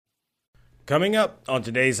Coming up on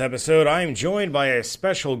today's episode, I am joined by a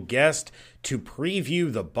special guest to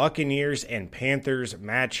preview the Buccaneers and Panthers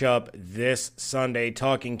matchup this Sunday,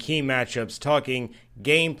 talking key matchups, talking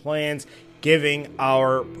game plans, giving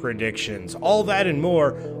our predictions. All that and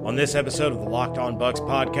more on this episode of the Locked On Bucs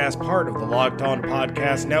podcast, part of the Locked On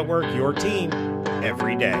Podcast Network, your team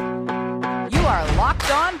every day. You are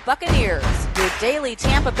Locked On Buccaneers, your daily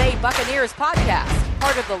Tampa Bay Buccaneers podcast,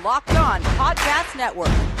 part of the Locked On Podcast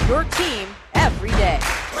Network, your team every day.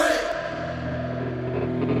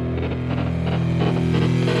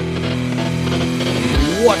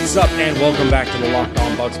 What's up, and welcome back to the Locked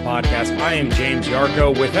On Bucs podcast. I am James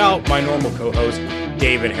Yarko without my normal co-host,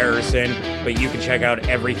 David Harrison, but you can check out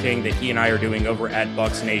everything that he and I are doing over at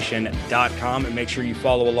BucsNation.com, and make sure you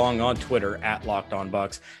follow along on Twitter at Locked On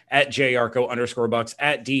Bucs, at JYarko_Bucs,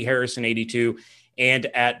 at DHarrison82, and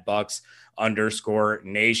at Bucs_Nation.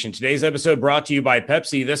 Today's episode brought to you by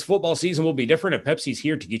Pepsi. This football season will be different, and Pepsi's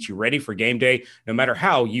here to get you ready for game day, no matter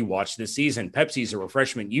how you watch this season. Pepsi's a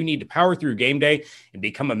refreshment you need to power through game day and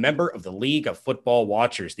become a member of the League of Football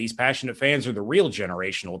Watchers. These passionate fans are the real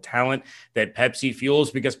generational talent that Pepsi fuels,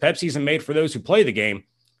 because Pepsi isn't made for those who play the game.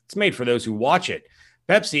 It's made for those who watch it.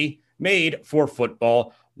 Pepsi, made for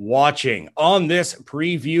football watching. On this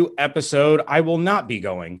preview episode, I will not be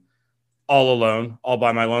going all alone, all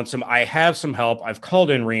by my lonesome. I have some help. I've called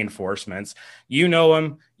in reinforcements. You know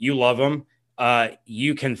him. You love him.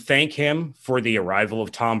 You can thank him for the arrival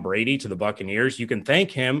of Tom Brady to the Buccaneers. You can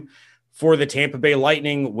thank him for the Tampa Bay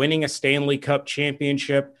Lightning winning a Stanley Cup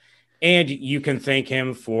championship. And you can thank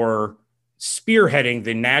him for spearheading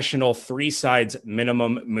the national three sides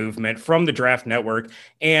minimum movement from the Draft Network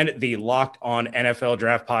and the Locked On NFL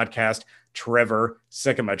Draft podcast, Trevor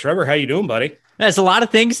Sikkema. Trevor, how you doing, buddy? There's a lot of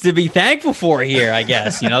things to be thankful for here, I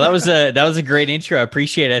guess. You know, that was a great intro. I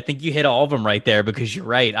appreciate it. I think you hit all of them right there, because you're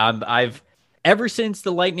right. I've ever since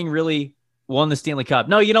the Lightning really won the Stanley Cup.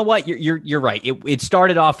 No, you know what? You're right. It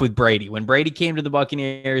started off with Brady. When Brady came to the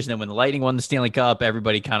Buccaneers, and then when the Lightning won the Stanley Cup,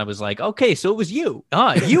 everybody kind of was like, okay, so it was you.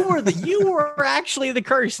 You were actually the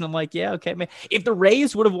curse. And I'm like, yeah, okay, man. If the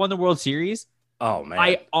Rays would have won the World Series, oh man,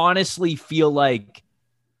 I honestly feel like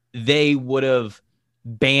they would have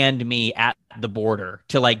banned me at the border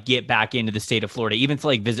to like get back into the state of Florida, even to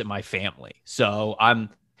like visit my family. So I'm,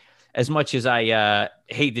 as much as I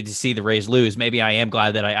hated to see the Rays lose, maybe I am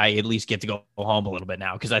glad that I at least get to go home a little bit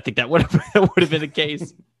now, because I think that would have been the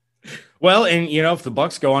case. Well, and you know, if the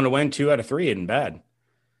Bucs go on to win 2 out of 3, it isn't bad.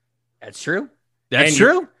 That's true. That's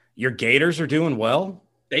true. Your Gators are doing well.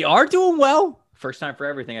 They are doing well. First time for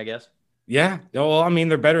everything, I guess. Yeah. Well, I mean,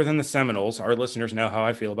 they're better than the Seminoles. Our listeners know how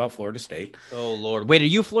I feel about Florida State. Oh, Lord. Wait, are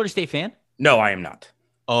you a Florida State fan? No, I am not.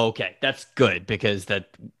 Oh, okay. That's good, because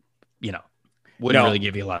that, you know, wouldn't really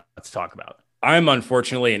give you a lot to talk about. I'm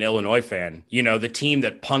unfortunately an Illinois fan. You know, the team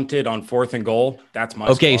that punted on 4th and goal. That's my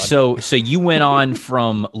Okay, squad. so you went on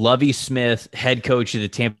from Lovie Smith, head coach of the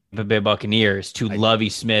Tampa Bay Buccaneers, to Lovie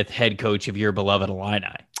Smith, head coach of your beloved Illini.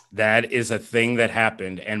 That is a thing that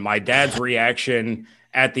happened. And my dad's reaction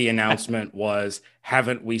at the announcement was,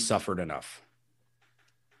 haven't we suffered enough?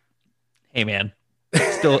 Hey, man.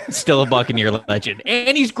 Still a Buccaneer legend.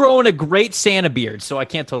 And he's growing a great Santa beard, so I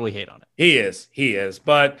can't totally hate on it. He is.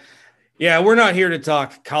 But yeah, we're not here to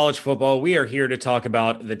talk college football. We are here to talk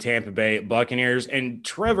about the Tampa Bay Buccaneers. And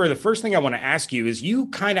Trevor, the first thing I want to ask you is, you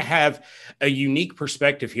kind of have a unique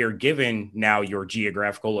perspective here, given now your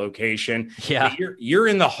geographical location. Yeah. You're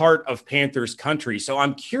in the heart of Panthers country. So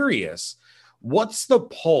I'm curious, what's the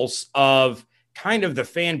pulse of kind of the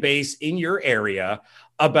fan base in your area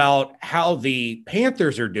about how the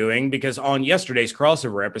Panthers are doing? Because on yesterday's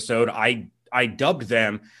crossover episode, I dubbed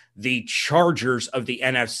them the Chargers of the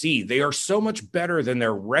NFC. They are so much better than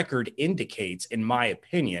their record indicates, in my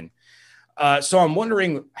opinion. So I'm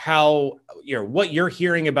wondering how, what you're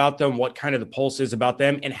hearing about them, what kind of the pulse is about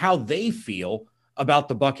them, and how they feel about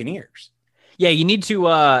the Buccaneers. Yeah, you need to,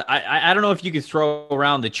 I don't know if you could throw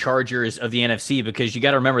around the Chargers of the NFC, because you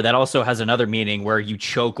got to remember that also has another meaning where you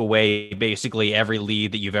choke away basically every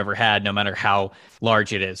lead that you've ever had, no matter how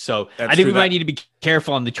large it is. So I think we might need to be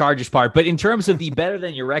careful on the Chargers part. But in terms of the better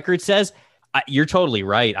than your record says, you're totally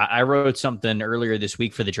right. I wrote something earlier this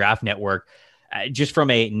week for the Draft Network, just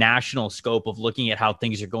from a national scope of looking at how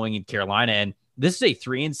things are going in Carolina. And this is a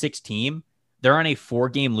 3-6 team. They're on a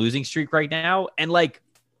 4-game losing streak right now. And like,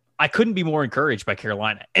 I couldn't be more encouraged by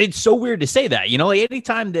Carolina. And it's so weird to say that, like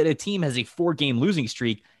anytime that a team has a 4-game losing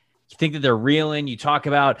streak, you think that they're reeling. You talk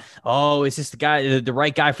about, oh, is this the guy, the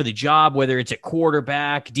right guy for the job, whether it's a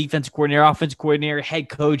quarterback, defensive coordinator, offensive coordinator, head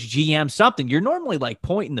coach, GM, something. You're normally like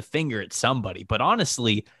pointing the finger at somebody. But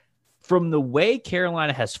honestly, from the way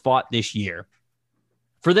Carolina has fought this year,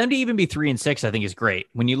 for them to even be 3-6, I think is great.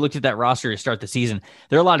 When you looked at that roster to start the season,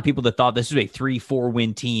 there are a lot of people that thought this was a 3-4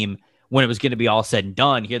 win team when it was going to be all said and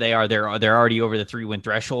done. Here they are. They're already over the 3-win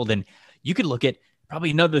threshold. And you could look at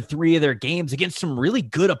probably another 3 of their games against some really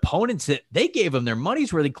good opponents that they gave them their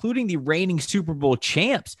money's worth, including the reigning Super Bowl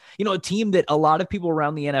champs. You know, a team that a lot of people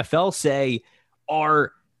around the NFL say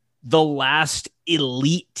are the last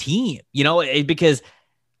elite team, you know, because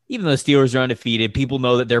even though the Steelers are undefeated, people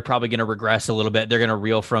know that they're probably going to regress a little bit. They're going to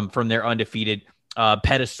reel from their undefeated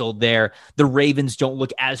pedestal there. The Ravens don't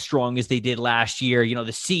look as strong as they did last year. You know,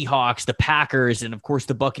 the Seahawks, the Packers, and of course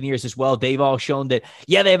the Buccaneers as well. They've all shown that,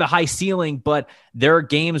 yeah, they have a high ceiling, but there are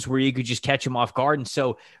games where you could just catch them off guard. And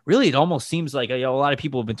so really it almost seems like, you know, a lot of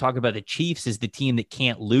people have been talking about the Chiefs as the team that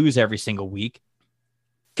can't lose every single week.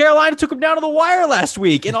 Carolina took them down to the wire last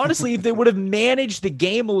week. And honestly, if they would have managed the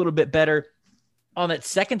game a little bit better on that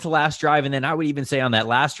second to last drive, and then I would even say on that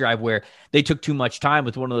last drive where they took too much time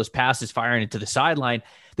with one of those passes firing into the sideline,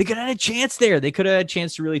 they could have had a chance there. They could have had a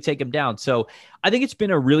chance to really take them down. So I think it's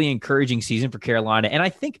been a really encouraging season for Carolina. And I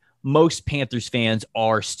think most Panthers fans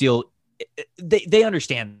are still, they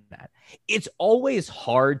understand that. It's always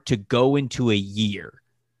hard to go into a year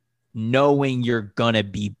knowing you're going to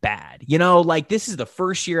be bad. You know, like this is the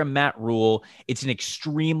first year of Matt Rule. It's an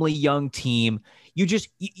extremely young team.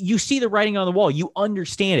 You see the writing on the wall. You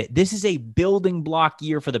understand it. This is a building block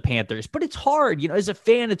year for the Panthers, but it's hard. You know, as a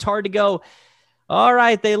fan, it's hard to go, all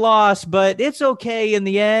right, they lost, but it's okay in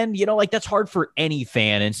the end. You know, like that's hard for any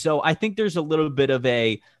fan. And so I think there's a little bit of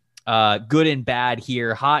a good and bad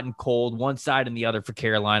here, hot and cold, one side and the other for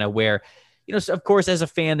Carolina, where, you know, so of course, as a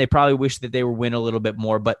fan, they probably wish that they were win a little bit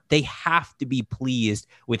more, but they have to be pleased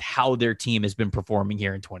with how their team has been performing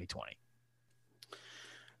here in 2020.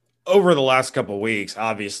 Over the last couple of weeks,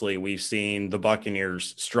 obviously, we've seen the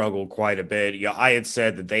Buccaneers struggle quite a bit. Yeah, I had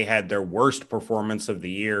said that they had their worst performance of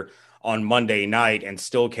the year on Monday night and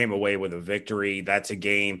still came away with a victory. That's a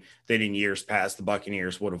game that in years past, the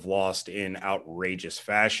Buccaneers would have lost in outrageous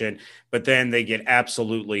fashion. But then they get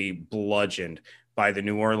absolutely bludgeoned by the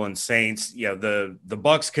New Orleans Saints. You know, the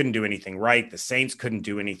Bucs couldn't do anything right. The Saints couldn't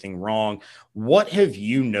do anything wrong. What have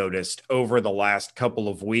you noticed over the last couple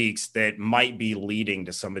of weeks that might be leading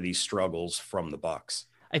to some of these struggles from the Bucs?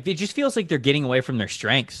 It just feels like they're getting away from their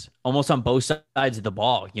strengths almost on both sides of the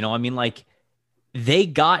ball. You know, I mean, like they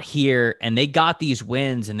got here and they got these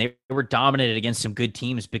wins and they were dominated against some good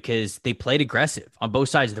teams because they played aggressive on both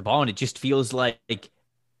sides of the ball. And it just feels like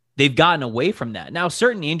they've gotten away from that. Now,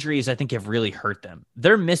 certain injuries, I think, have really hurt them.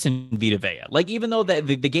 They're missing Vita Vea. Like, even though the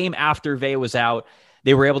game after Vea was out,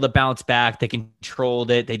 they were able to bounce back. They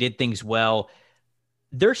controlled it. They did things well.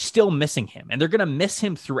 They're still missing him, and they're going to miss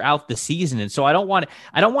him throughout the season. And so I don't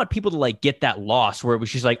want people to like get that loss where it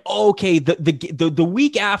was just like, oh, okay, the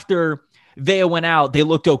week after Vea went out, they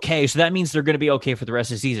looked okay. So that means they're going to be okay for the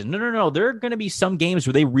rest of the season. No. There are going to be some games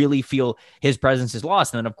where they really feel his presence is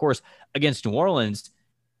lost. And then, of course, against New Orleans,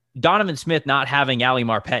 Donovan Smith not having Ali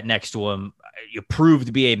Marpet next to him proved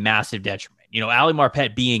to be a massive detriment. You know, Ali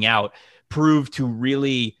Marpet being out proved to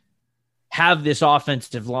really have this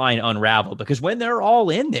offensive line unravel, because when they're all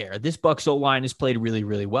in there, this Bucs O-line has played really,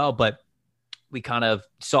 really well, but we kind of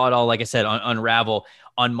saw it all, like I said, unravel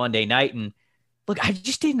on Monday night. And look, I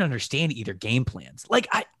just didn't understand either game plans. Like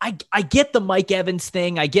I get the Mike Evans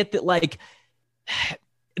thing. I get that, like,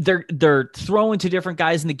 they're throwing to different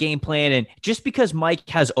guys in the game plan. And just because Mike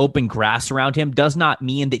has open grass around him does not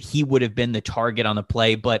mean that he would have been the target on the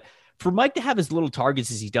play. But for Mike to have as little targets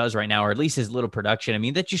as he does right now, or at least his little production, I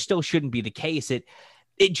mean, that just still shouldn't be the case. It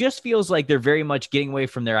just feels like they're very much getting away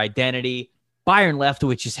from their identity. Byron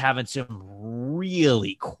Leftwich is having some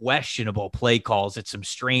really questionable play calls at some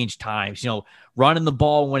strange times, you know, running the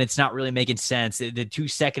ball when it's not really making sense. The 2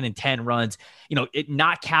 2nd and 10 runs, you know, it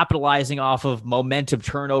not capitalizing off of momentum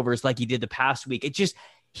turnovers like he did the past week.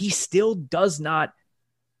 He still does not,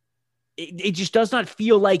 it just does not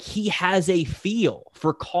feel like he has a feel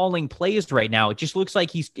for calling plays right now. It just looks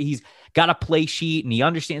like he's got a play sheet and he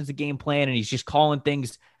understands the game plan and he's just calling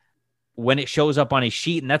things when it shows up on his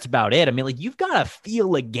sheet, and that's about it. I mean, like, you've got to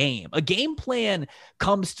feel a game. A game plan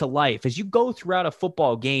comes to life. As you go throughout a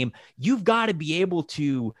football game, you've got to be able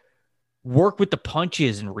to work with the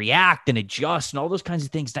punches and react and adjust and all those kinds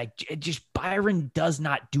of things. Like, Byron does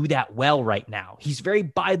not do that well right now. He's very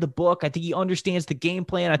by the book. I think he understands the game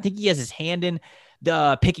plan. I think he has his hand in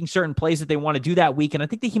the picking certain plays that they want to do that week, and I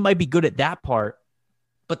think that he might be good at that part.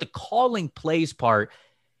 But the calling plays part,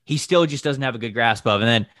 he still just doesn't have a good grasp of. And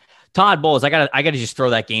then Todd Bowles, I gotta just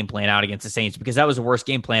throw that game plan out against the Saints, because that was the worst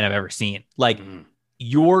game plan I've ever seen. Like,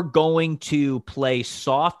 you're going to play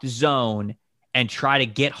soft zone and try to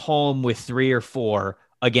get home with 3 or 4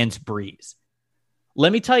 against Breeze.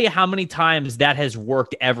 Let me tell you how many times that has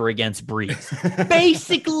worked ever against Breeze.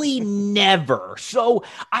 Basically never. So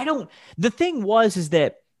the thing is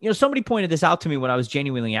that, somebody pointed this out to me when I was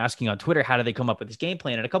genuinely asking on Twitter, how do they come up with this game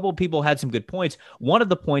plan? And a couple of people had some good points. One of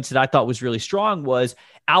the points that I thought was really strong was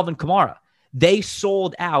Alvin Kamara. They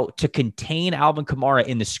sold out to contain Alvin Kamara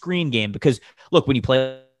in the screen game because, look, when you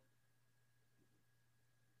play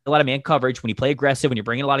a lot of man coverage, when you play aggressive, when you're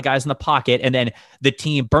bringing a lot of guys in the pocket, and then the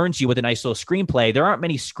team burns you with a nice little screenplay, there aren't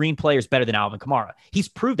many screen players better than Alvin Kamara. He's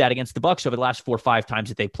proved that against the Bucs over the last 4 or 5 times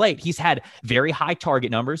that they played. He's had very high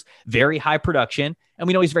target numbers, very high production, and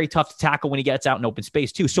we know he's very tough to tackle when he gets out in open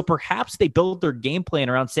space too. So perhaps they build their game plan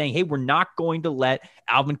around saying, hey, we're not going to let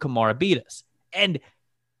Alvin Kamara beat us. And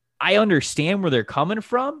I understand where they're coming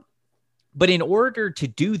from, but in order to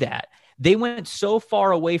do that, they went so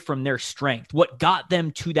far away from their strength, what got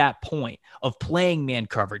them to that point of playing man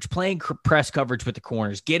coverage, playing press coverage with the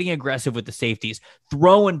corners, getting aggressive with the safeties,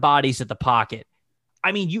 throwing bodies at the pocket.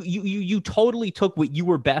 I mean, you totally took what you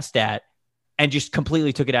were best at and just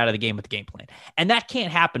completely took it out of the game with the game plan. And that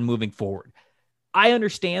can't happen moving forward. I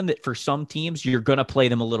understand that for some teams, you're going to play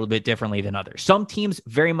them a little bit differently than others. Some teams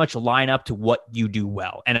very much line up to what you do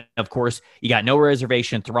well. And of course, you got no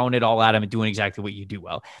reservation, throwing it all at them and doing exactly what you do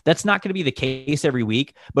well. That's not going to be the case every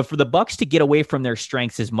week. But for the Bucs to get away from their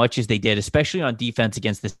strengths as much as they did, especially on defense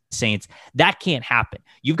against the Saints, that can't happen.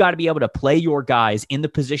 You've got to be able to play your guys in the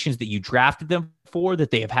positions that you drafted them for,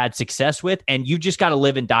 that they have had success with, and you just got to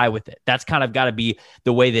live and die with it. That's kind of got to be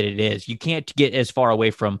the way that it is. You can't get as far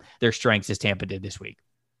away from their strengths as Tampa did this week.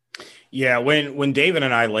 Yeah, when David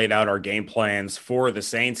and I laid out our game plans for the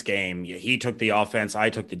Saints game, he took the offense, I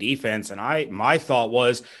took the defense, and my thought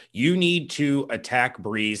was you need to attack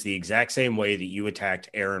Breeze the exact same way that you attacked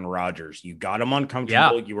Aaron Rodgers. You got him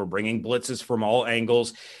uncomfortable. Yeah. You were bringing blitzes from all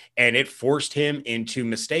angles, and it forced him into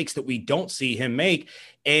mistakes that we don't see him make.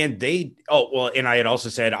 And and I had also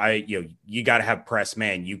said, you got to have press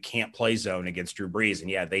man. You can't play zone against Drew Brees.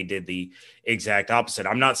 And yeah, they did the exact opposite.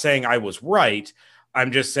 I'm not saying I was right.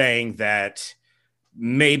 I'm just saying that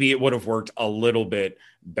maybe it would have worked a little bit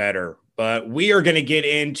better. But we are going to get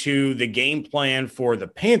into the game plan for the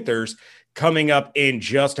Panthers coming up in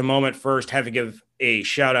just a moment. First, have to give a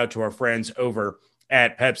shout out to our friends over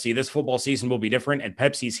at Pepsi. This football season will be different, and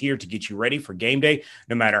Pepsi's here to get you ready for game day,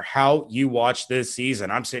 no matter how you watch this season.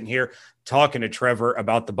 I'm sitting here talking to Trevor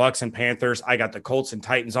about the Bucs and Panthers. I got the Colts and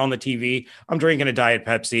Titans on the TV. I'm drinking a Diet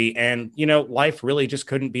Pepsi, and, life really just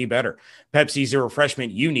couldn't be better. Pepsi's a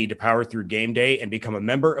refreshment you need to power through game day and become a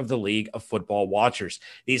member of the League of Football Watchers.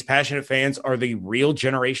 These passionate fans are the real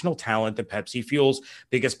generational talent that Pepsi fuels,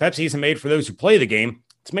 because Pepsi isn't made for those who play the game.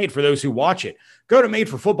 It's made for those who watch it. Go to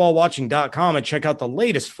madeforfootballwatching.com and check out the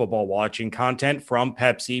latest football watching content from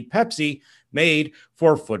Pepsi. Pepsi, made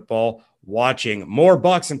for football watching. More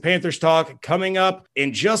Bucs and Panthers talk coming up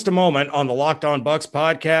in just a moment on the Locked On Bucs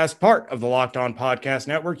podcast, part of the Locked On Podcast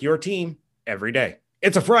Network, your team every day.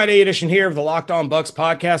 It's a Friday edition here of the Locked On Bucs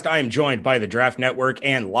podcast. I am joined by the Draft Network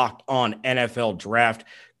and Locked On NFL Draft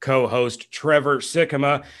co-host Trevor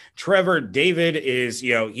Sikkema. Trevor, David is,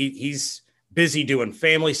 he's busy doing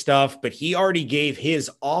family stuff, but he already gave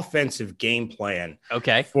his offensive game plan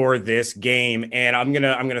for this game. And I'm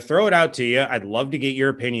gonna throw it out to you. I'd love to get your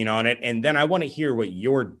opinion on it. And then I want to hear what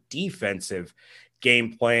your defensive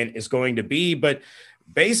game plan is going to be. But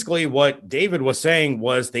basically what David was saying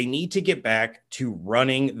was they need to get back to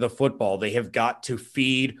running the football. They have got to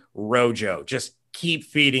feed Rojo. Just keep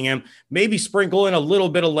feeding him, maybe sprinkle in a little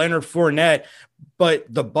bit of Leonard Fournette, but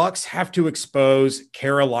the Bucs have to expose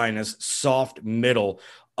Carolina's soft middle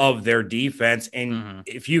of their defense. And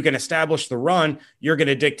if you can establish the run, you're going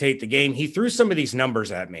to dictate the game. He threw some of these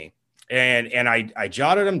numbers at me, and I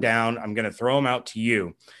jotted them down. I'm going to throw them out to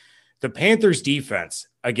you. The Panthers defense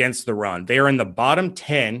against the run, they are in the bottom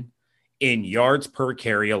 10 in yards per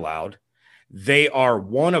carry allowed. They are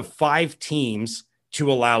one of 5 teams to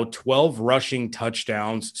allow 12 rushing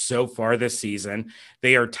touchdowns so far this season.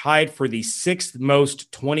 They are tied for the 6th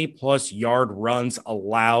most 20-plus yard runs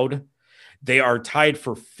allowed. They are tied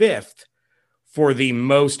for 5th for the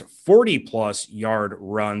most 40-plus yard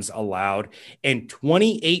runs allowed. And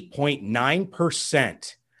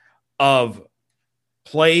 28.9% of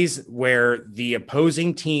plays where the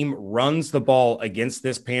opposing team runs the ball against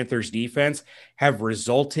this Panthers defense have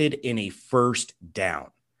resulted in a first down.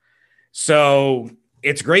 So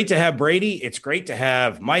it's great to have Brady. It's great to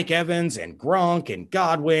have Mike Evans and Gronk and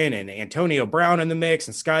Godwin and Antonio Brown in the mix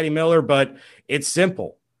and Scotty Miller, but it's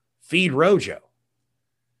simple. Feed Rojo.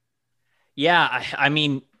 Yeah, I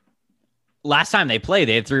mean, last time they played,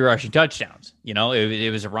 they had 3 rushing touchdowns.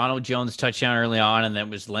 It was a Ronald Jones touchdown early on, and then it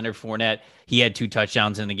was Leonard Fournette. He had 2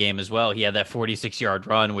 touchdowns in the game as well. He had that 46-yard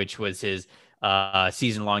run, which was his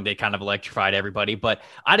season long. They kind of electrified everybody. But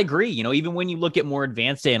I'd agree, even when you look at more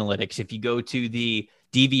advanced analytics, if you go to the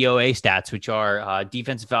DVOA stats, which are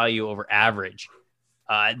defensive value over average,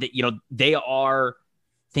 they are,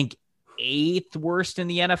 I think, 8th worst in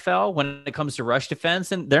the NFL when it comes to rush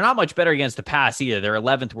defense. And they're not much better against the pass either. They're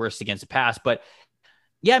 11th worst against the pass. But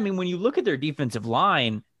yeah, I mean, when you look at their defensive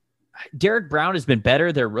line, Derek Brown has been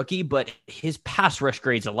better, their rookie, but his pass rush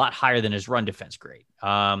grade's a lot higher than his run defense grade.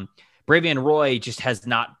 Bravion Roy just has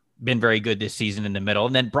not been very good this season in the middle.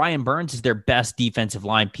 And then Brian Burns is their best defensive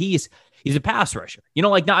line piece. He's a pass rusher.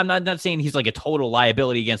 I'm not saying he's like a total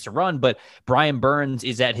liability against the run, but Brian Burns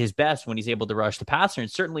is at his best when he's able to rush the passer.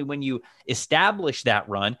 And certainly when you establish that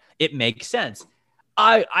run, it makes sense.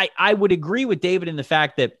 I would agree with David in the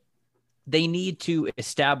fact that they need to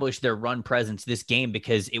establish their run presence this game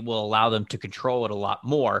because it will allow them to control it a lot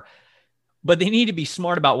more. But they need to be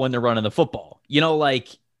smart about when they're running the football.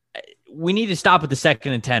 We need to stop at the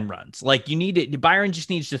 2nd and 10 runs. Byron just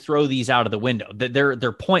needs to throw these out of the window.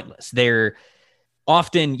 They're pointless. They're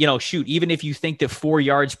often, even if you think that 4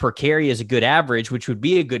 yards per carry is a good average, which would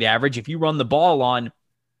be a good average, if you run the ball on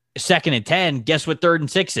 2nd and 10, guess what 3rd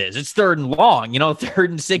and 6 is? It's 3rd and long, 3rd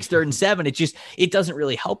and 6, 3rd and 7. It doesn't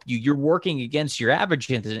really help you. You're working against your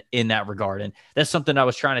average in that regard. And that's something I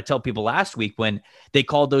was trying to tell people last week when they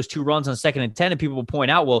called those 2 runs on 2nd and 10, and people will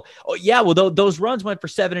point out, those runs went for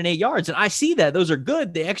 7 and 8 yards. And I see that those are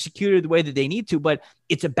good. They executed the way that they need to, but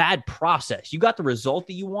it's a bad process. You got the result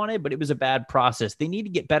that you wanted, but it was a bad process. They need to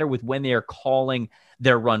get better with when they are calling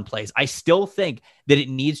their run plays. I still think that it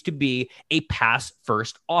needs to be a pass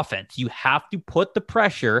first offense. You have to put the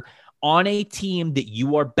pressure on a team that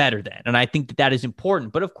you are better than. And I think that that is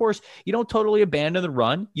important. But of course, you don't totally abandon the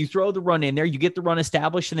run. You throw the run in there, you get the run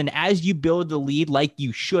established. And then as you build the lead, like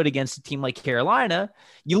you should against a team like Carolina,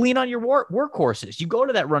 you lean on your workhorses. You go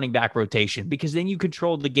to that running back rotation because then you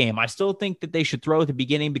control the game. I still think that they should throw at the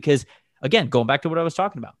beginning because, again, going back to what I was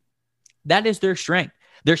talking about, that is their strength.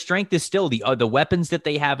 Their strength is still the weapons that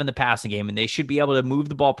they have in the passing game, and they should be able to move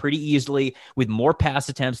the ball pretty easily with more pass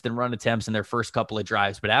attempts than run attempts in their first couple of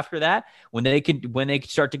drives. But after that, when they can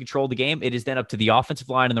start to control the game, it is then up to the offensive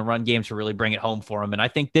line and the run game to really bring it home for them. And I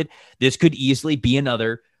think that this could easily be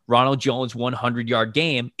another Ronald Jones 100-yard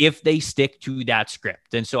game if they stick to that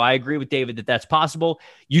script. And so I agree with David that that's possible.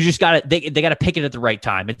 You just got to they got to pick it at the right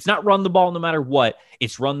time. It's not run the ball no matter what.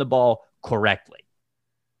 It's run the ball correctly.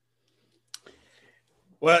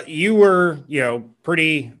 Well, you were,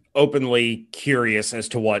 pretty openly curious as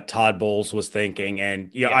to what Todd Bowles was thinking.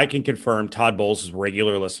 And, I can confirm Todd Bowles is a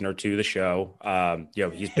regular listener to the show.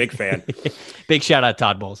 He's a big fan. Big shout out,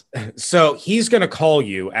 Todd Bowles. So he's going to call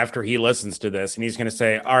you after he listens to this, and he's going to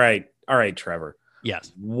say, all right, Trevor.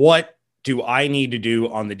 Yes. What do I need to do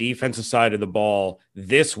on the defensive side of the ball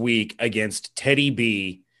this week against Teddy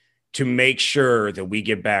B to make sure that we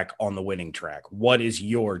get back on the winning track? What is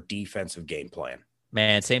your defensive game plan?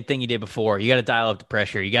 Man, same thing you did before. You got to dial up the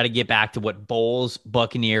pressure. You got to get back to what Bowles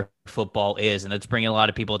Buccaneer football is, and that's bringing a lot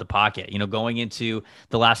of people to the pocket. Going into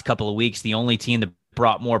the last couple of weeks, the only team that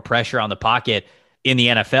brought more pressure on the pocket in the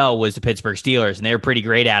NFL was the Pittsburgh Steelers, and they were pretty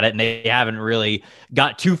great at it, and they haven't really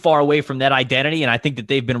got too far away from that identity, and I think that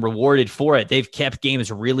they've been rewarded for it. They've kept games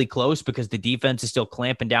really close because the defense is still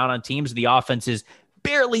clamping down on teams. The offense is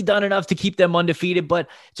barely done enough to keep them undefeated, but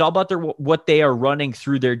it's all about what they are running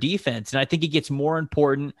through their defense. And I think it gets more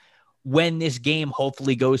important when this game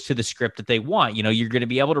hopefully goes to the script that they want. You're going to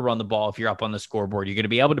be able to run the ball if you're up on the scoreboard. You're going to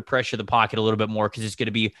be able to pressure the pocket a little bit more because it's going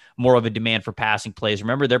to be more of a demand for passing plays.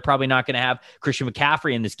 Remember, they're probably not going to have Christian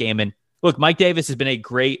McCaffrey in this game. And look, Mike Davis has been a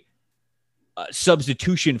great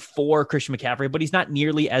substitution for Christian McCaffrey, but he's not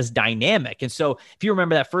nearly as dynamic. And so if you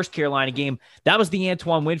remember that first Carolina game, that was the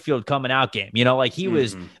Antoine Winfield coming out game. He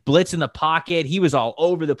was blitzing the pocket. He was all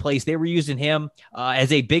over the place. They were using him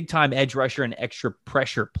as a big time edge rusher and extra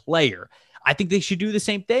pressure player. I think they should do the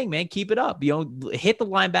same thing, man. Keep it up. Hit the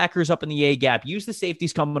linebackers up in the A gap, use the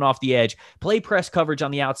safeties coming off the edge, play press coverage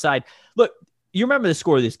on the outside. Look, you remember the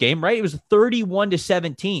score of this game, right? It was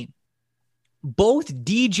 31-17. Both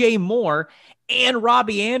DJ Moore and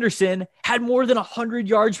Robbie Anderson had more than 100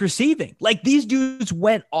 yards receiving. Like, these dudes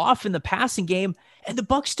went off in the passing game, and the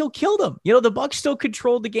Bucs still killed them. The Bucs still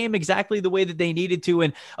controlled the game exactly the way that they needed to.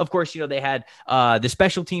 And of course, they had the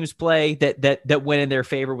special teams play that went in their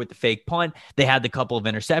favor with the fake punt. They had the couple of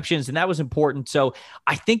interceptions, and that was important. So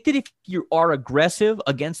I think that if you are aggressive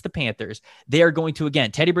against the Panthers, they are going to,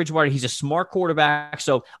 again, Teddy Bridgewater, he's a smart quarterback.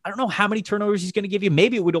 So I don't know how many turnovers he's going to give you.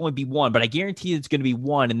 Maybe it would only be one, but I guarantee it's going to be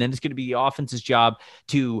one. And then it's going to be the offense's job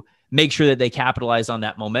to make sure that they capitalize on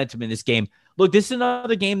that momentum in this game. Look, this is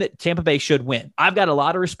another game that Tampa Bay should win. I've got a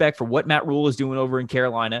lot of respect for what Matt Rule is doing over in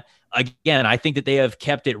Carolina. Again, I think that they have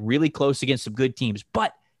kept it really close against some good teams,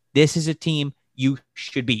 but this is a team you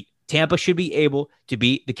should beat. Tampa should be able to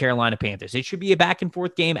beat the Carolina Panthers. It should be a back and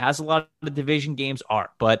forth game, as a lot of the division games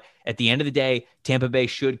are. But at the end of the day, Tampa Bay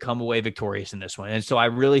should come away victorious in this one. And so I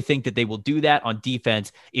really think that they will do that on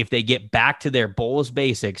defense if they get back to their Bulls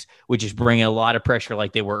basics, which is bringing a lot of pressure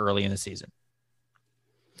like they were early in the season.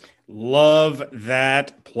 Love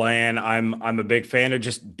that plan. I'm a big fan of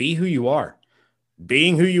just be who you are.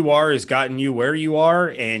 Being who you are has gotten you where you are,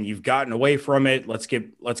 and you've gotten away from it. Let's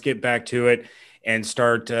get back to it and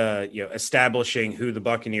start establishing who the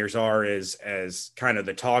Buccaneers are as kind of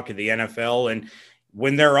the talk of the NFL. And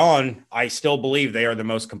when they're on, I still believe they are the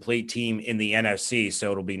most complete team in the NFC.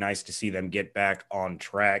 So it'll be nice to see them get back on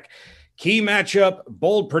track. Key matchup,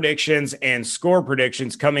 bold predictions, and score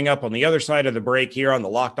predictions coming up on the other side of the break here on the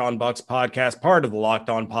Locked On Bucs podcast, part of the Locked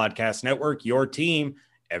On Podcast Network, your team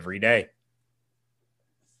every day.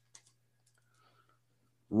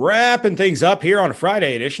 Wrapping things up here on a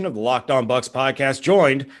Friday edition of the Locked On Bucs podcast,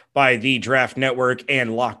 joined by the Draft Network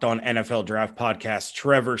and Locked On NFL Draft podcast,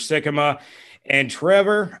 Trevor Sikkema. And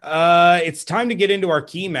Trevor, it's time to get into our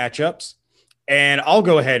key matchups. And I'll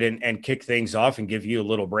go ahead and kick things off and give you a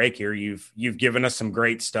little break here. You've given us some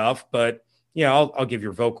great stuff, but I'll give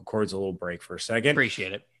your vocal cords a little break for a second.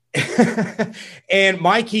 Appreciate it. And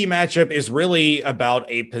my key matchup is really about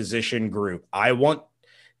a position group.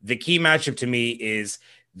 The key matchup to me is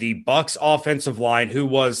the Bucs offensive line, who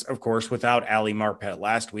was, of course, without Ali Marpet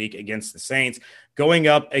last week against the Saints, going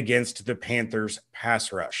up against the Panthers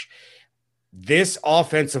pass rush. This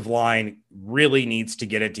offensive line really needs to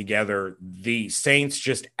get it together. The Saints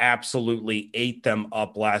just absolutely ate them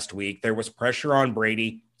up last week. There was pressure on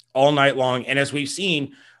Brady all night long. And as we've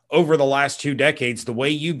seen over the last 2 decades, the way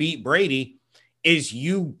you beat Brady is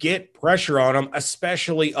you get pressure on him,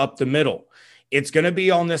 especially up the middle. It's going to be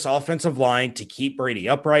on this offensive line to keep Brady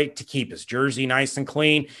upright, to keep his jersey nice and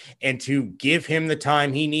clean, and to give him the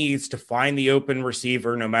time he needs to find the open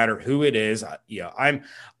receiver, no matter who it is. I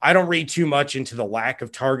don't read too much into the lack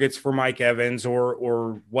of targets for Mike Evans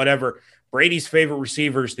or whatever. Brady's favorite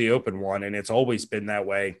receiver is the open one, and it's always been that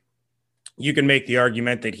way. You can make the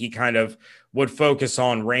argument that he kind of would focus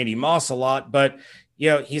on Randy Moss a lot, but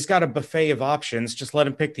he's got a buffet of options. Just let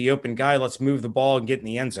him pick the open guy. Let's move the ball and get in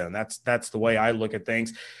the end zone. That's the way I look at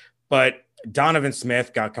things. But Donovan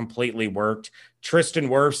Smith got completely worked. Tristan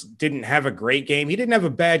Wirfs didn't have a great game. He didn't have a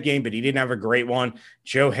bad game, but he didn't have a great one.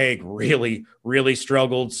 Joe Haig really, really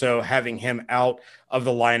struggled. So having him out of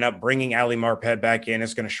the lineup, bringing Ali Marpet back in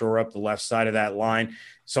is going to shore up the left side of that line.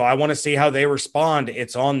 So I want to see how they respond.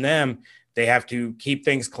 It's on them. They have to keep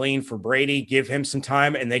things clean for Brady, give him some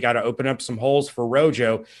time, and they got to open up some holes for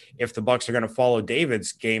Rojo if the Bucs are going to follow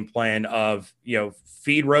David's game plan of,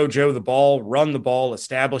 feed Rojo the ball, run the ball,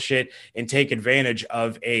 establish it, and take advantage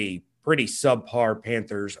of a pretty subpar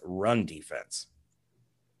Panthers run defense.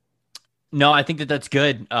 No, I think that's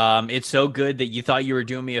good. It's so good that you thought you were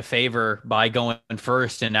doing me a favor by going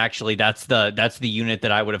first, and actually that's the unit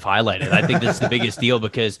that I would have highlighted. I think that's the biggest deal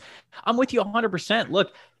because I'm with you 100%.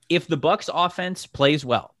 Look, if the Bucs offense plays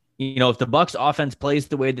well, if the Bucs offense plays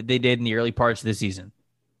the way that they did in the early parts of the season,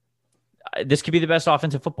 this could be the best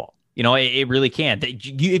offensive football. It really can.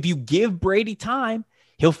 If you give Brady time,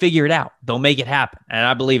 he'll figure it out. They'll make it happen. And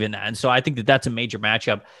I believe in that. And so I think that that's a major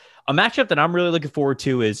matchup. A matchup that I'm really looking forward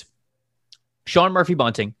to is Sean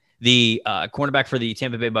Murphy-Bunting, the cornerback for the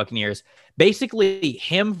Tampa Bay Buccaneers. Basically,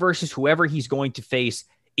 him versus whoever he's going to face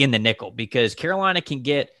in the nickel, because Carolina can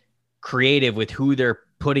get creative with who they're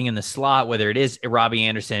putting in the slot, whether it is Robbie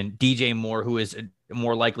Anderson, DJ Moore, who is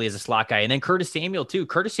more likely as a slot guy, and then Curtis Samuel too.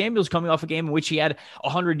 Curtis Samuel's coming off a game in which he had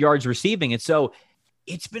 100 yards receiving. And so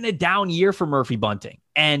it's been a down year for Murphy Bunting.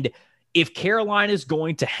 And if Carolina is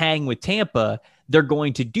going to hang with Tampa, they're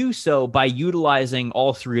going to do so by utilizing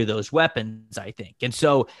all three of those weapons, I think. And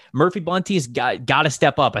so Murphy Bunty's got to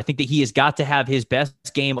step up. I think that he has got to have his best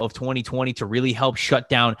game of 2020 to really help shut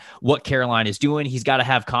down what Carolina is doing. He's got to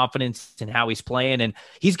have confidence in how he's playing, and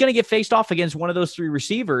he's going to get faced off against one of those three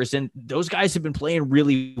receivers. And those guys have been playing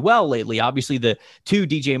really well lately. Obviously, the two,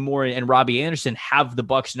 DJ Moore and Robbie Anderson, have the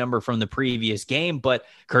Bucs number from the previous game, but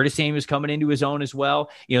Curtis Samuel's coming into his own as well.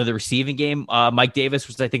 The receiving game, Mike Davis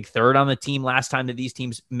was, I think, third on the team last time that these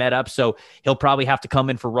teams met up. So he'll probably have to come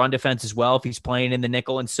in for run defense as well if he's playing in the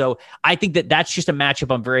nickel. And so I think that that's just a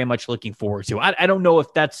matchup I'm very much looking forward to. I don't know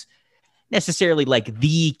if that's necessarily like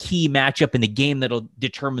the key matchup in the game that'll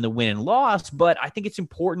determine the win and loss, but I think it's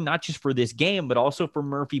important not just for this game, but also for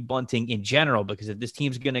Murphy Bunting in general, because if this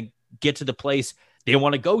team's going to get to the place they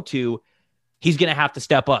want to go to, he's going to have to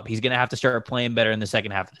step up. He's going to have to start playing better in the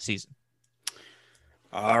second half of the season.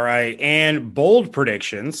 All right. And bold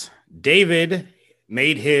predictions. David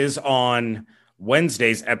made his on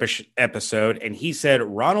Wednesday's episode, and he said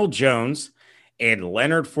Ronald Jones and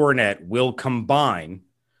Leonard Fournette will combine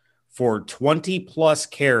for 20-plus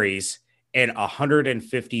carries and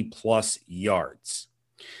 150-plus yards.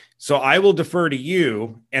 So I will defer to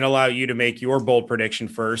you and allow you to make your bold prediction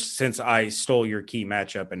first, since I stole your key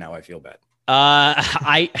matchup and now I feel bad.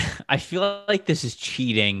 I feel like this is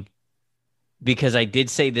cheating because I did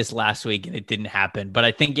say this last week and it didn't happen, but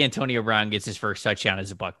I think Antonio Brown gets his first touchdown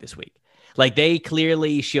as a Buc this week. Like, they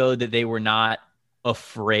clearly showed that they were not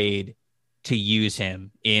afraid to use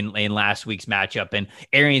him in last week's matchup. And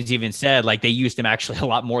Arians even said, like, they used him actually a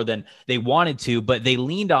lot more than they wanted to, but they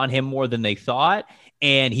leaned on him more than they thought,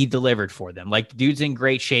 and he delivered for them. Like, the dude's in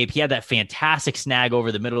great shape. He had that fantastic snag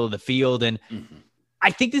over the middle of the field. And I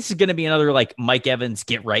think this is going to be another like Mike Evans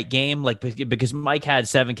get right game, like, because Mike had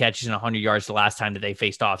 7 catches and 100 yards the last time that they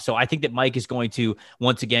faced off. So I think that Mike is going to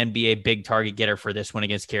once again be a big target getter for this one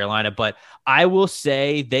against Carolina. But I will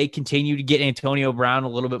say they continue to get Antonio Brown a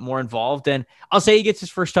little bit more involved, and I'll say he gets his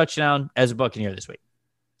first touchdown as a Buccaneer this week.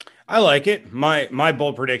 I like it. My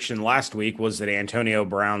bold prediction last week was that Antonio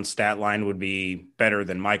Brown's stat line would be better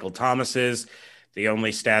than Michael Thomas's. The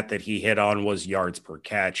only stat that he hit on was yards per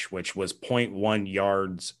catch, which was 0.1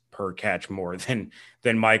 yards per catch more than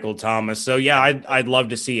Michael Thomas. So, yeah, I'd love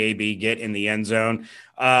to see AB get in the end zone.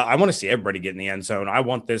 I want to see everybody get in the end zone. I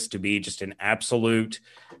want this to be just an absolute,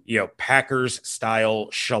 Packers-style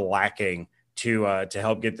shellacking to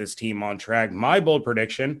help get this team on track. My bold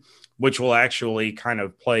prediction, which will actually kind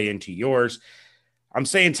of play into yours, I'm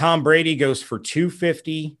saying Tom Brady goes for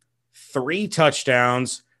 250, 3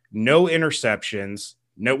 touchdowns, no interceptions,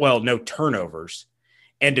 no turnovers.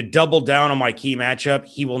 And to double down on my key matchup,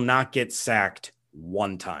 he will not get sacked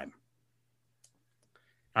one time.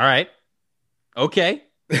 All right. Okay.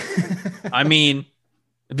 I mean,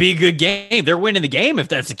 it'd be a good game. They're winning the game if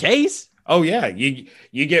that's the case. Oh, yeah.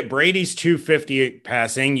 You get Brady's 250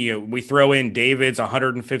 passing. We throw in David's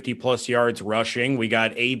 150-plus yards rushing. We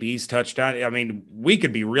got AB's touchdown. I mean, we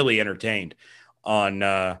could be really entertained on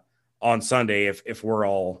Sunday if we're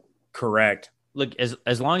all correct. Look,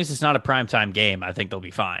 as long as it's not a primetime game, I think they'll be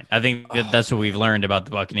fine. I think that's what we've learned about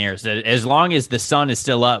the Buccaneers. That as long as the sun is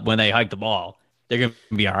still up when they hike the ball, they're going to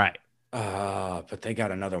be all right. But they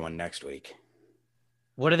got another one next week.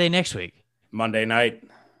 What are they next week? Monday night.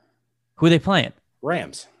 Who are they playing?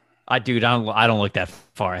 Rams. I don't look that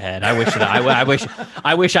far ahead. I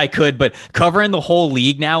wish I could, but covering the whole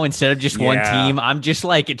league now instead of just one team, I'm just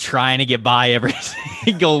like trying to get by every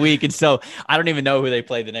single week. And so I don't even know who they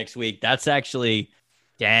play the next week. That's actually,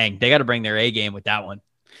 dang, they got to bring their A game with that one.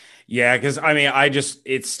 Yeah, because I mean,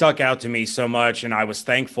 it stuck out to me so much, and I was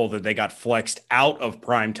thankful that they got flexed out of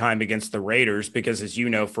prime time against the Raiders because, as you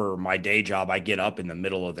know, for my day job, I get up in the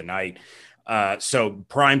middle of the night. So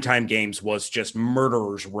primetime games was just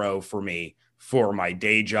murderer's row for me for my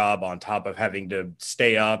day job, on top of having to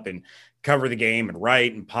stay up and cover the game and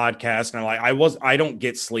write and podcast. And I don't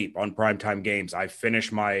get sleep on primetime games. I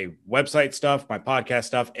finish my website stuff, my podcast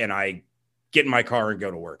stuff, and I get in my car and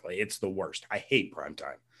go to work. Like, it's the worst. I hate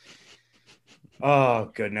primetime. Oh,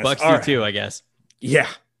 goodness. Bucs do too, I guess. Yeah,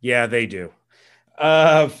 they do.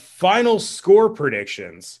 Final score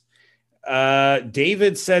predictions.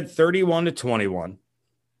 David said 31-21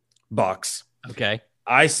 Bucs. Okay.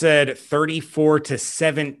 I said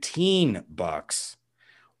 34-17 Bucs.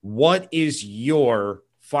 What is your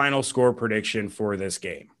final score prediction for this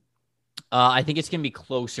game? I think it's going to be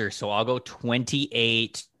closer. So I'll go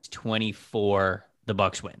 28-24. The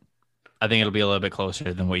Bucs win. I think it'll be a little bit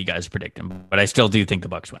closer than what you guys are predicting, but I still do think the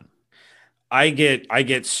Bucs win. I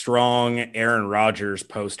get strong Aaron Rodgers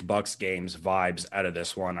post Bucs games vibes out of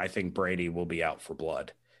this one. I think Brady will be out for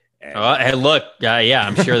blood, Hey, look, yeah,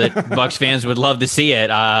 I'm sure that Bucs fans would love to see it.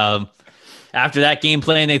 After that game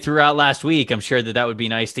plan they threw out last week, I'm sure that would be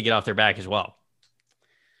nice to get off their back as well.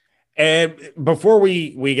 And before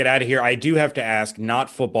we get out of here, I do have to ask, not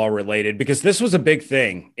football related, because this was a big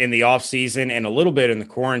thing in the offseason and a little bit in the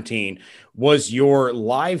quarantine, was your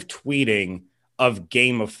live tweeting of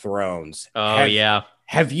Game of Thrones. Yeah.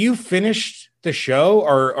 Have you finished the show,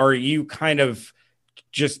 or are you kind of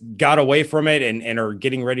just got away from it and are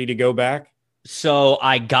getting ready to go back? So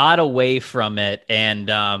I got away from it, and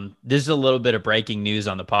this is a little bit of breaking news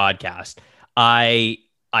on the podcast. I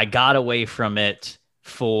got away from it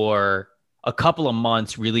for a couple of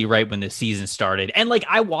months, really right when the season started. And like,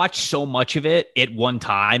 I watched so much of it at one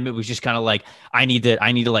time. It was just kind of like, I need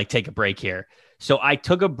to like take a break here. So I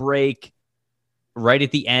took a break right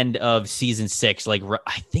at the end of season 6. Like,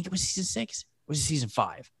 I think it was season 6. Was it season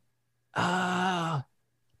 5?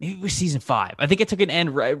 Maybe it was season 5. I think I took an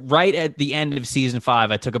end right at the end of season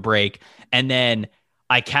 5. I took a break, and then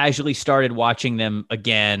I casually started watching them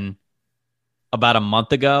again about a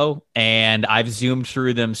month ago, and I've zoomed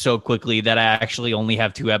through them so quickly that I actually only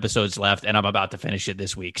have 2 episodes left, and I'm about to finish it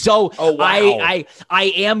this week. So I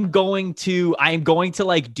am going to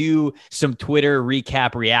like do some Twitter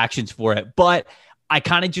recap reactions for it, but I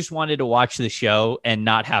kind of just wanted to watch the show and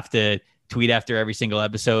not have to tweet after every single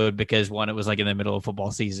episode, because one, it was like in the middle of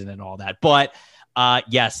football season and all that. But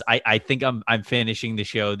yes, I think I'm finishing the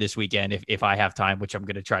show this weekend if I have time, which I'm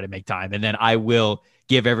going to try to make time. And then I will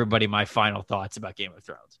give everybody my final thoughts about Game of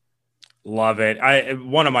Thrones. Love it.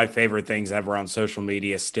 One of my favorite things ever on social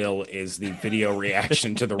media still is the video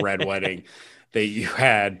reaction to the Red Wedding that you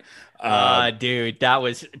had. Dude, that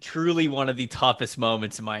was truly one of the toughest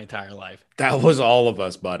moments in my entire life. That was all of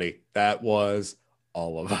us, buddy. That was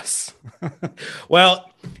all of us.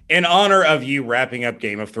 Well, in honor of you wrapping up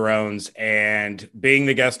Game of Thrones and being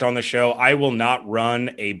the guest on the show, I will not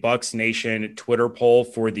run a Bucs Nation Twitter poll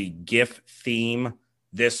for the GIF theme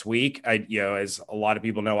this week. As a lot of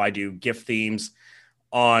people know, I do GIF themes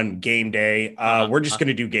on game day. We're just going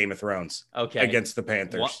to do Game of Thrones against the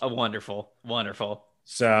Panthers. Wonderful.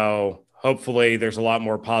 So hopefully there's a lot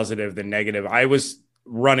more positive than negative. I was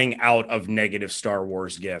running out of negative Star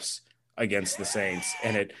Wars GIFs against the Saints,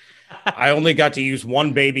 and I only got to use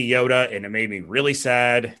one Baby Yoda, and it made me really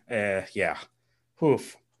sad. Yeah.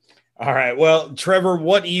 Oof. All right. Well, Trevor,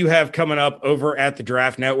 what do you have coming up over at the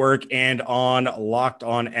Draft Network and on Locked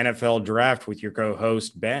On NFL Draft with your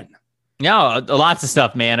co-host, Ben? Yeah, lots of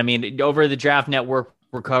stuff, man. I mean, over the Draft Network,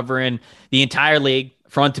 we're covering the entire league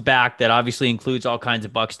front to back. That obviously includes all kinds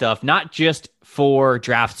of Bucs stuff, not just for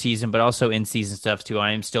draft season, but also in-season stuff too.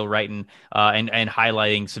 I am still writing and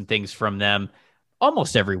highlighting some things from them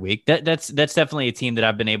almost every week. That's definitely a team that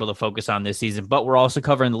I've been able to focus on this season, but we're also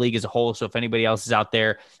covering the league as a whole. So if anybody else is out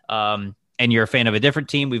there and you're a fan of a different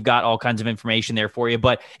team, we've got all kinds of information there for you.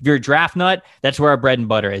 But if you're a draft nut, that's where our bread and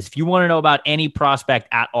butter is. If you want to know about any prospect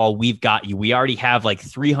at all, we've got you. We already have like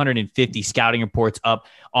 350 scouting reports up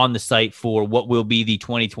on the site for what will be the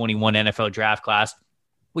 2021 NFL draft class.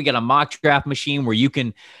 We got a mock draft machine where you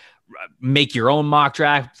can make your own mock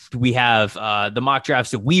draft. We have the mock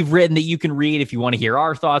drafts that we've written that you can read if you want to hear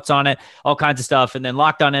our thoughts on it, all kinds of stuff. And then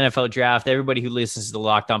Locked On NFL Draft. Everybody who listens to the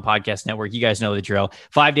Locked On Podcast Network, you guys know the drill.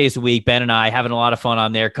 5 days a week, Ben and I having a lot of fun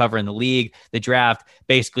on there, covering the league, the draft,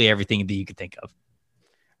 basically everything that you could think of.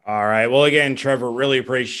 All right. Well, again, Trevor, really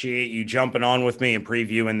appreciate you jumping on with me and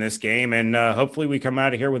previewing this game. And hopefully we come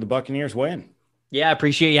out of here with the Buccaneers win. Yeah, I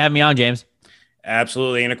appreciate you having me on, James.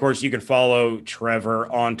 Absolutely. And of course, you can follow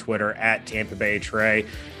Trevor on Twitter at Tampa Bay Trey.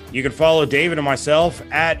 You can follow David and myself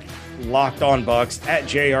at Locked On Bucs, at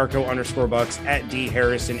JArco_Bucs, at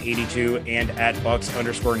DHarrison82, and at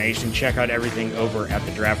Bucs_Nation. Check out everything over at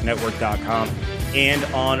thedraftnetwork.com and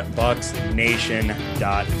on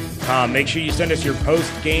BucsNation.com. Make sure you send us your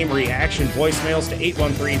post-game reaction voicemails to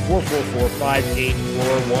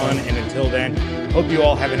 813-444-5841. And until then, hope you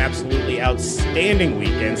all have an absolutely outstanding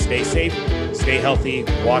weekend. Stay safe, stay healthy,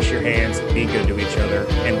 wash your hands, be good to each other.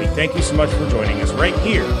 And we thank you so much for joining us right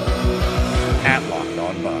here at Locked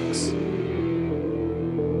On Bucs.